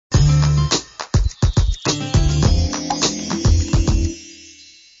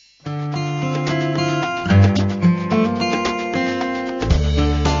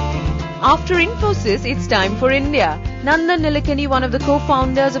After Infosys, it's time for India. Nandan Nilekani, one of the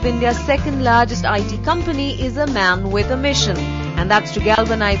co-founders of India's second largest IT company, is a man with a mission. And that's to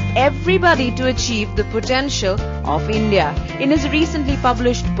galvanize everybody to achieve the potential of India. In his recently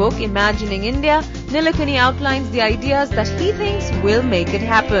published book, Imagining India, Nilekani outlines the ideas that he thinks will make it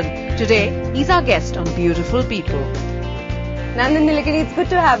happen. Today, he's our guest on Beautiful People. Nandan Nilekani, it's good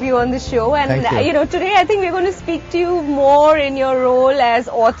to have you on the show. And today I think we're going to speak to you more in your role as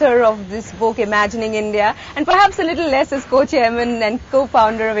author of this book, Imagining India, and perhaps a little less as co-chairman and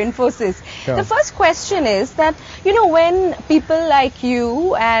co-founder of Infosys. Sure. The first question is that, when people like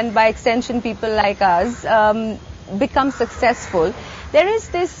you and by extension people like us become successful, there is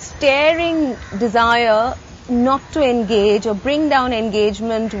this staring desire not to engage or bring down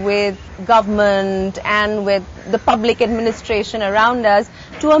engagement with government and with the public administration around us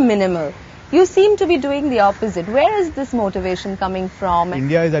to a minimal. You seem to be doing the opposite. Where is this motivation coming from?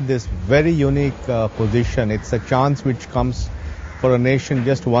 India is at this very unique position. It's a chance which comes for a nation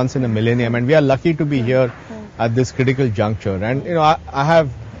just once in a millennium, and we are lucky to be here at this critical juncture. And I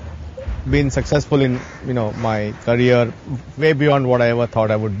have been successful in my career way beyond what I ever thought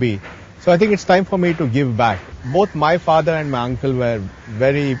I would be. So I think it's time for me to give back. Both my father and my uncle were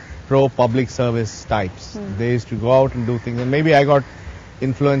very pro-public service types. They used to go out and do things, and maybe I got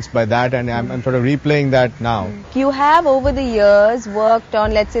influenced by that, and I'm sort of replaying that now. You have over the years worked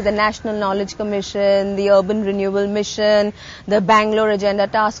on, let's say, the National Knowledge Commission, the Urban Renewal Mission, the Bangalore Agenda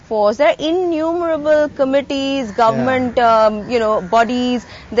Task Force. There are innumerable committees, government bodies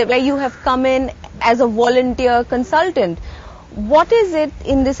where you have come in as a volunteer consultant. What is it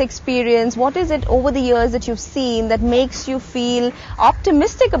in this experience, what is it over the years that you've seen that makes you feel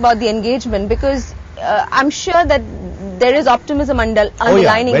optimistic about the engagement? Because I'm sure that there is optimism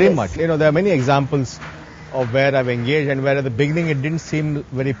underlining very this. much. There are many examples of where I've engaged and where at the beginning it didn't seem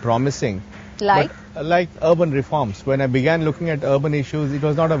very promising. Like? But, like urban reforms. When I began looking at urban issues, it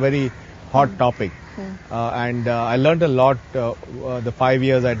was not a very hot topic. And I learned a lot the 5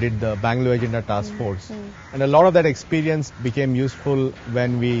 years I did the Bangalore Agenda Task Force. And a lot of that experience became useful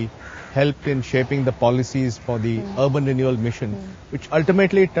when we helped in shaping the policies for the Urban Renewal Mission, which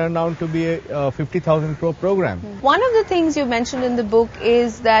ultimately turned out to be a 50,000 crore program. One of the things you mentioned in the book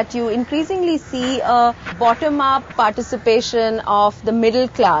is that you increasingly see a bottom-up participation of the middle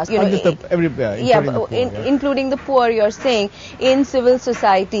class. Including the poor, you're saying, in civil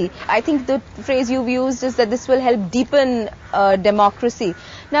society. I think the phrase you've used is that this will help deepen democracy.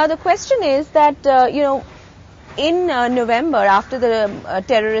 Now, the question is that, in November, after the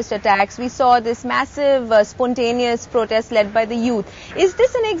terrorist attacks, we saw this massive spontaneous protest led by the youth. Is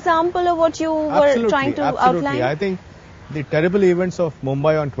this an example of what you were trying to outline? I think the terrible events of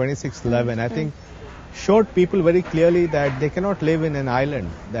Mumbai on 26/11, I think, showed people very clearly that they cannot live in an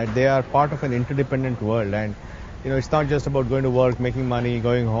island, that they are part of an interdependent world. And, it's not just about going to work, making money,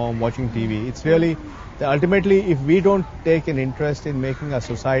 going home, watching TV. It's really, ultimately, if we don't take an interest in making our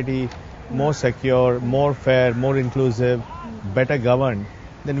society more secure, more fair, more inclusive, better governed,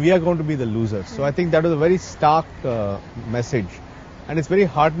 then we are going to be the losers. So I think that was a very stark message, and it's very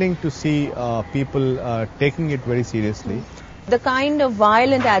heartening to see people taking it very seriously. The kind of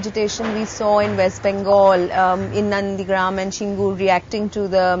violent agitation we saw in West Bengal, in Nandigram and Shingur, reacting to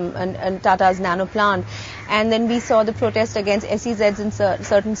the Tata's nano plant, and then we saw the protest against SEZs in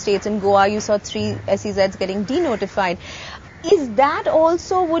certain states. In Goa, you saw 3 SEZs getting denotified. Is that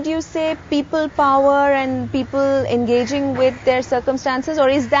also, would you say, people power and people engaging with their circumstances, or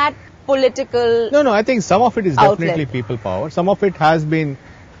is that political? No, I think some of it is definitely people power. Some of it has been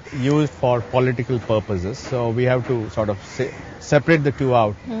used for political purposes, so we have to sort of separate the two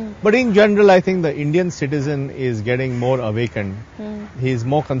out. But in general, I think the Indian citizen is getting more awakened. He is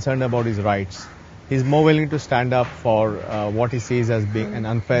more concerned about his rights. He's more willing to stand up for what he sees as being an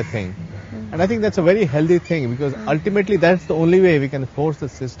unfair thing. And I think that's a very healthy thing, because ultimately that's the only way we can force the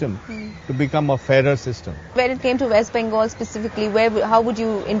system to become a fairer system. When it came to West Bengal specifically, how would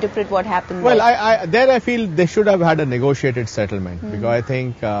you interpret what happened there? Well, I feel they should have had a negotiated settlement, because I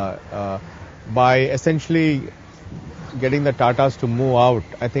think by essentially getting the Tatas to move out,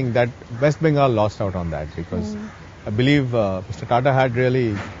 I think that West Bengal lost out on that, because I believe Mr. Tata had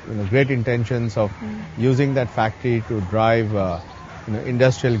really great intentions of using that factory to drive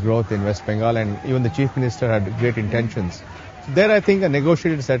industrial growth in West Bengal, and even the Chief Minister had great intentions. So there, I think a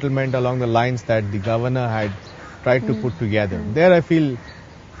negotiated settlement along the lines that the governor had tried to put together. There, I feel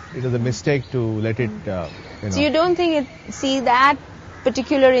it was a mistake to let it. So you don't see that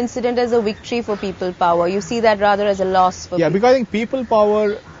particular incident as a victory for people power? You see that rather as a loss for people? Because I think people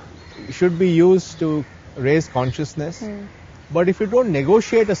power should be used to raise consciousness But if you don't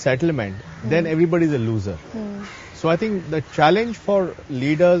negotiate a settlement, then everybody's a loser. So I think the challenge for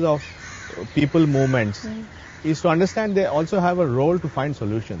leaders of people movements is to understand they also have a role to find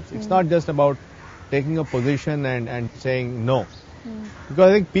solutions. It's not just about taking a position and saying no. Because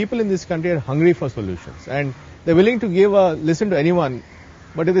I think people in this country are hungry for solutions and they're willing to listen to anyone.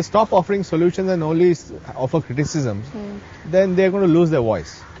 But if they stop offering solutions and only offer criticisms, then they're going to lose their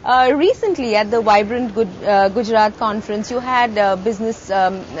voice. Recently, at the Vibrant Gujarat conference, you had business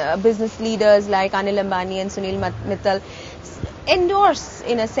leaders like Anil Ambani and Sunil Mittal endorse,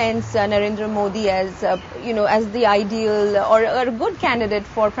 in a sense, Narendra Modi as as the ideal or a good candidate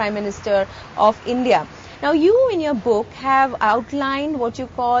for Prime Minister of India. Now, you in your book have outlined what you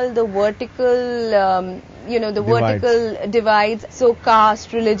call the vertical, vertical divides, so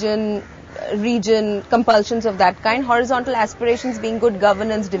caste, religion, region, compulsions of that kind, horizontal aspirations being good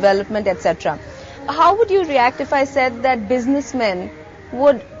governance, development, etc. How would you react if I said that businessmen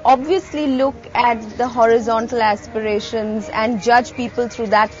would obviously look at the horizontal aspirations and judge people through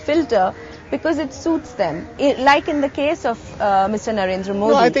that filter because it suits them, like in the case of Mr. Narendra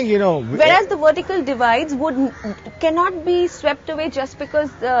Modi? No, I think, whereas the vertical divides cannot be swept away just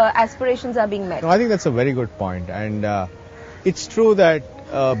because the aspirations are being met. No, I think that's a very good point. And it's true that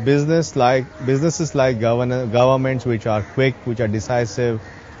businesses like governments which are quick, which are decisive,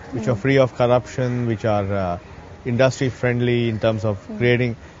 which are free of corruption, which are industry friendly in terms of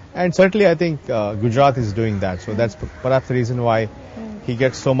creating, and certainly I think Gujarat is doing that. So that's perhaps the reason why he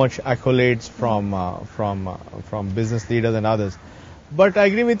gets so much accolades from business leaders and others. But I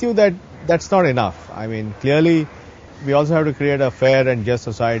agree with you that that's not enough. I mean, clearly we also have to create a fair and just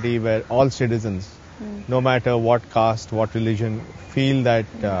society where all citizens, no matter what caste, what religion, feel that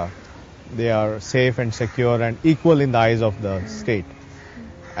they are safe and secure and equal in the eyes of the state.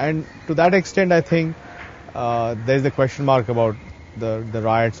 And to that extent, I think there is the question mark about the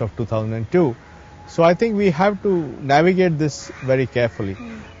riots of 2002. So I think we have to navigate this very carefully.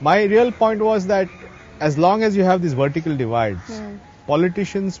 My real point was that as long as you have these vertical divides,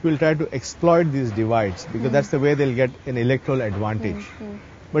 politicians will try to exploit these divides because that's the way they'll get an electoral advantage.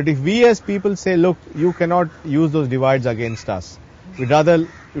 But if we as people say, look, you cannot use those divides against us, we'd rather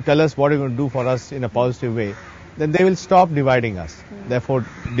you tell us what you're going to do for us in a positive way, then they will stop dividing us. Therefore,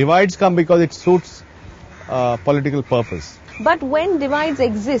 divides come because it suits political purpose. But when divides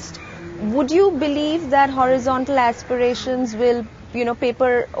exist, would you believe that horizontal aspirations will,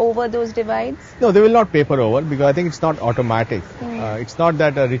 paper over those divides? No, they will not paper over because I think it's not automatic. It's not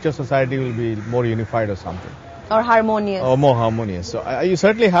that a richer society will be more unified or something. Or harmonious. Or more harmonious. So you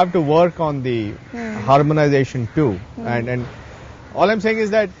certainly have to work on the harmonization too. And all I'm saying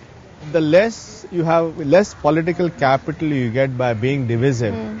is that the less political capital you get by being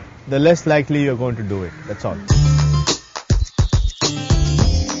divisive, the less likely you're going to do it. That's all.